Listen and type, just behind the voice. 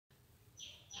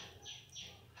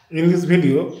In this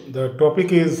video, the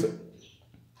topic is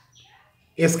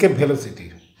escape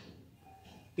velocity.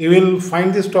 You will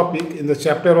find this topic in the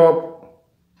chapter of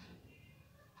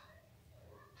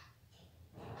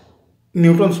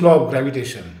Newton's law of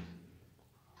gravitation.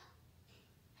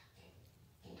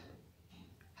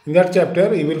 In that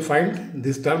chapter, you will find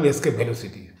this term escape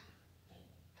velocity.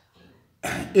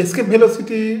 Escape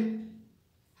velocity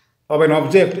of an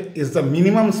object is the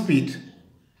minimum speed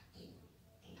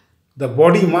the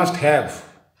body must have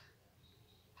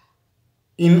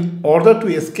in order to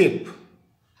escape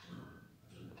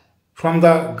from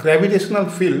the gravitational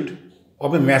field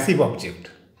of a massive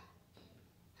object.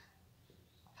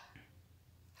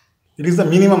 It is the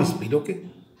minimum speed, okay?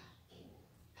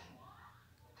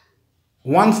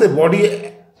 Once a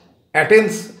body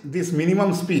attains this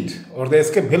minimum speed or the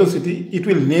escape velocity, it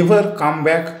will never come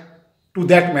back to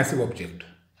that massive object.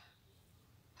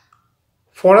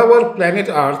 For our planet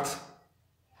Earth,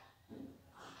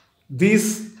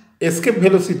 this escape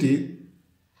velocity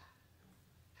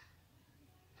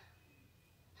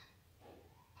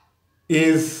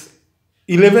is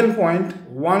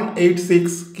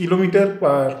 11.186 kilometer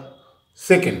per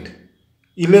second.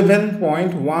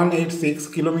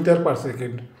 11.186 kilometer per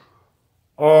second,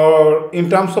 or in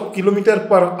terms of kilometer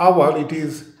per hour, it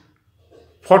is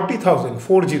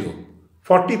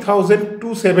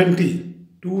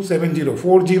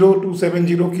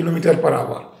 40,270 kilometer per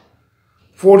hour.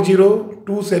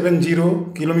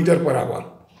 40270 kilometer per hour.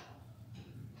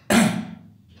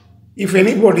 If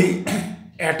anybody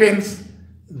attains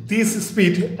this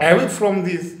speed away from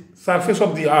the surface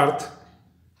of the earth,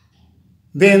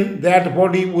 then that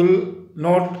body will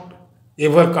not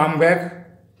ever come back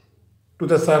to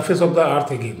the surface of the earth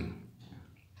again.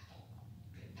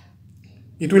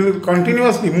 It will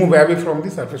continuously move away from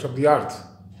the surface of the earth.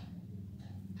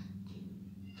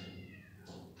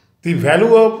 The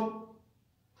value of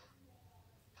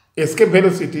escape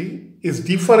velocity is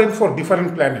different for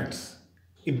different planets.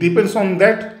 It depends on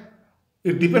that.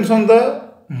 It depends on the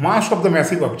mass of the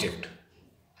massive object.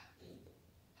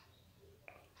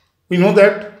 We know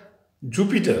that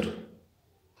Jupiter,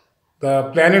 the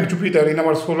planet Jupiter in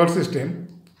our solar system,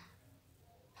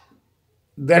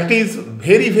 that is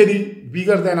very, very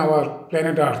bigger than our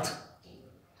planet Earth.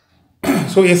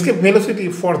 So escape velocity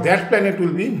for that planet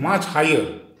will be much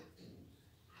higher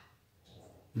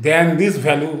than this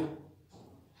value.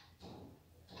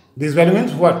 This value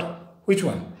means what? Which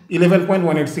one?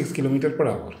 11.186 kilometer per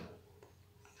hour.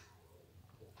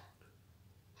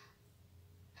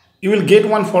 You will get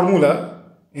one formula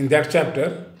in that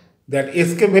chapter, that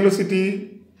escape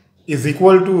velocity is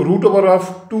equal to root over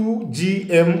of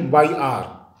 2gm by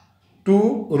r,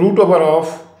 to root over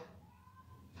of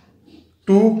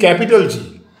 2 capital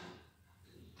G,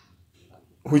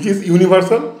 which is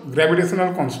universal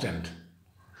gravitational constant,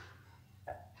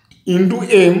 into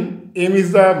m. M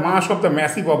is the mass of the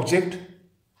massive object,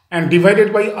 and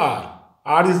divided by r.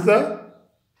 R is the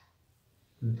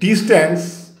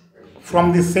distance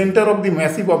from the center of the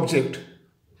massive object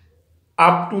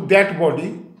up to that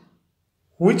body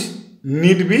which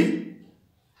need be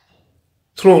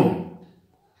thrown,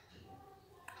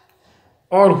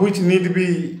 or which need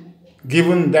be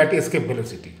given that escape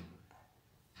velocity.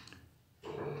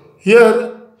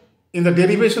 Here, in the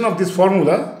derivation of this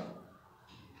formula,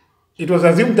 it was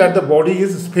assumed that the body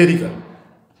is spherical.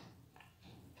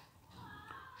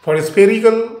 For a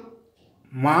spherical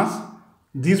mass,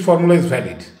 this formula is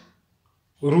valid.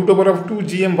 Root over of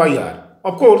 2gm by r.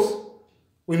 Of course,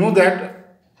 we know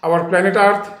that our planet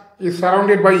Earth is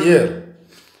surrounded by air.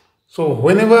 So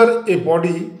whenever a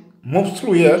body moves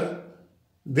through air,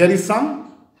 there is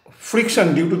some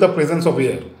friction due to the presence of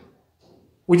air,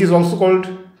 which is also called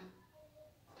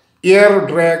air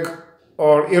drag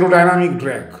or aerodynamic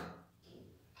drag.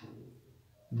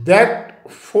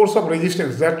 That force of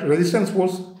resistance, that resistance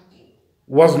force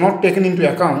was not taken into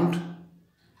account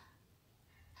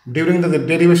during the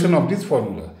derivation of this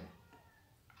formula.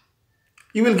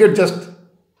 You will get just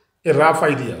a rough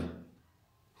idea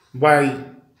by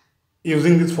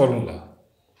using this formula.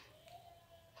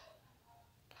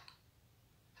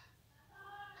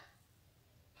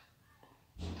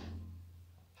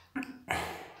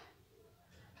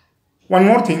 One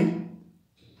more thing,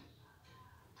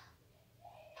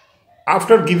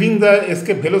 after giving the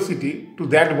escape velocity to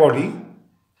that body,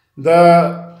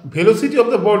 the velocity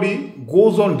of the body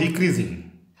goes on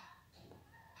decreasing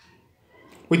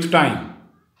with time,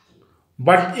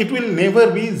 but it will never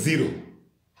be zero.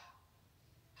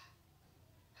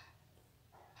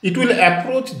 It will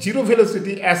approach zero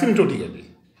velocity asymptotically.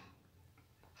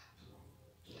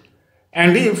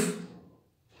 And if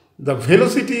the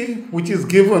velocity which is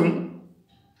given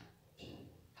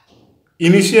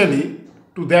initially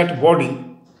to that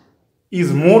body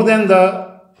is more than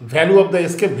the value of the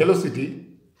escape velocity,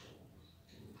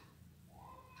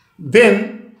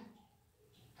 then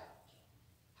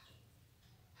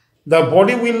the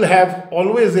body will have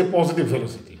always a positive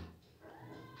velocity.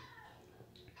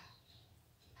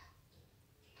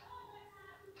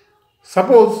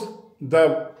 Suppose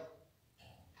the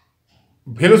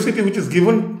velocity which is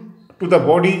given to the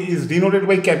body is denoted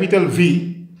by capital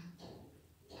V,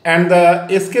 and the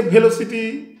escape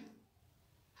velocity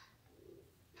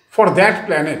for that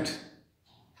planet,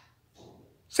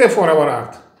 say for our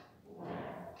Earth,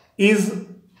 is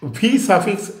V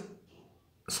suffix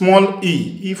small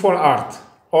e, e for Earth,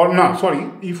 or no,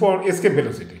 sorry, e for escape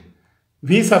velocity,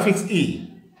 V suffix e.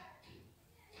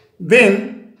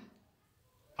 Then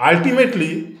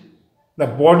ultimately the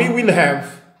body will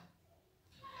have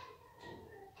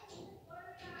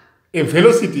a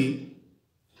velocity,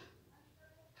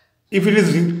 if it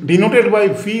is denoted by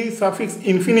V suffix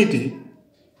infinity,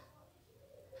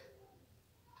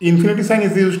 infinity sign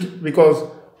is used because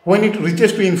when it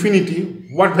reaches to infinity,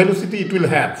 what velocity it will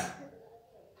have.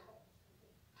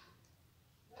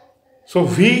 So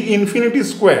V infinity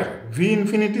square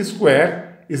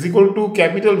is equal to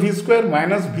capital V square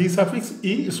minus V suffix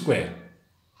e square.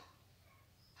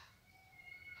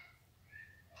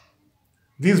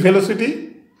 This velocity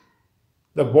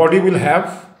the body will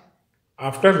have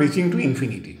after reaching to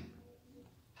infinity.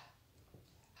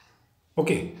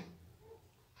 Okay.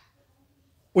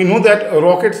 We know that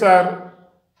rockets are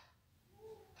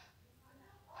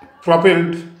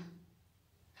propelled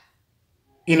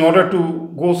in order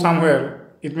to go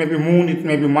somewhere. It may be moon, it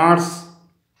may be Mars,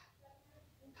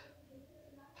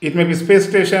 it may be space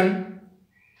station.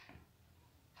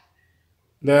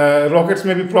 The rockets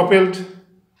may be propelled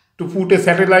to put a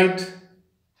satellite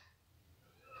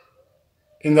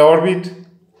in the orbit.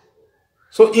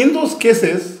 So in those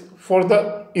cases,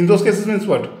 means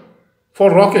what?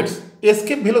 For rockets,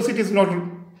 escape velocity is not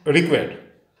required,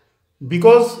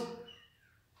 because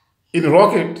in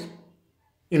rockets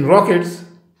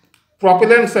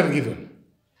propellants are given.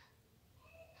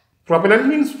 Propellant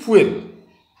means fuel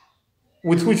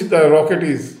with which the rocket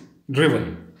is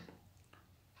driven.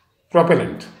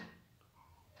 Propellant.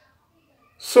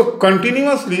 So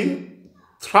continuously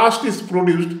thrust is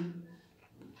produced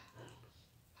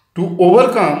to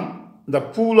overcome the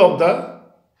pull of the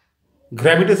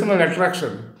gravitational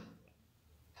attraction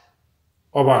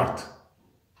of Earth.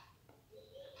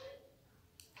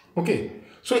 Okay,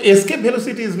 so escape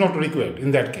velocity is not required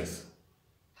in that case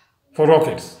for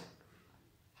rockets.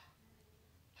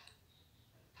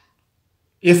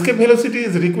 Escape velocity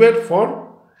is required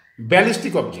for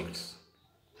ballistic objects.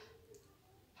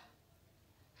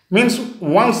 Means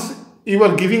once you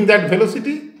are giving that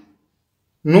velocity,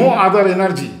 no other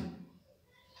energy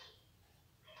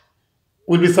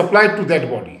will be supplied to that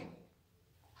body.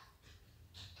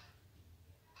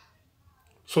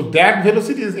 So that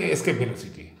velocity is escape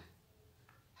velocity.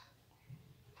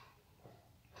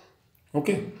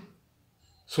 Okay.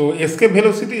 So escape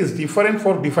velocity is different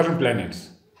for different planets.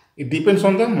 It depends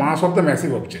on the mass of the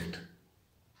massive object.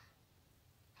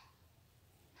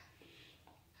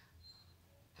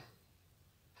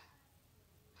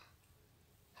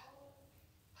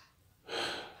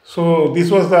 So this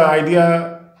was the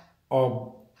idea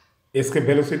of escape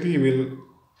velocity. You will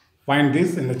find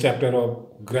this in the chapter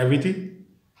of gravity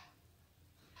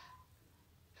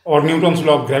or Newton's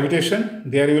law of gravitation.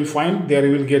 There you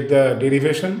will get the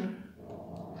derivation.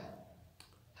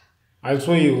 I'll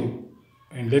show you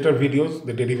in later videos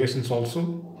the derivations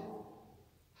also.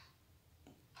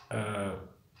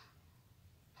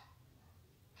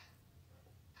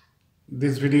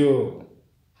 This video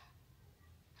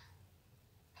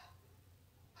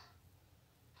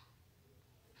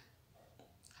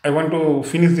I want to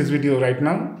finish this video right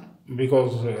now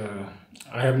because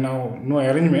I have now no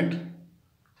arrangement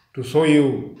to show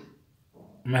you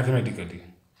mathematically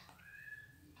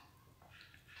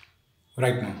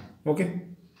right now. Okay,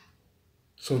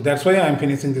 so that's why I am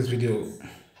finishing this video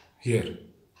here.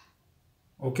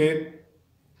 Okay,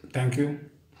 thank you.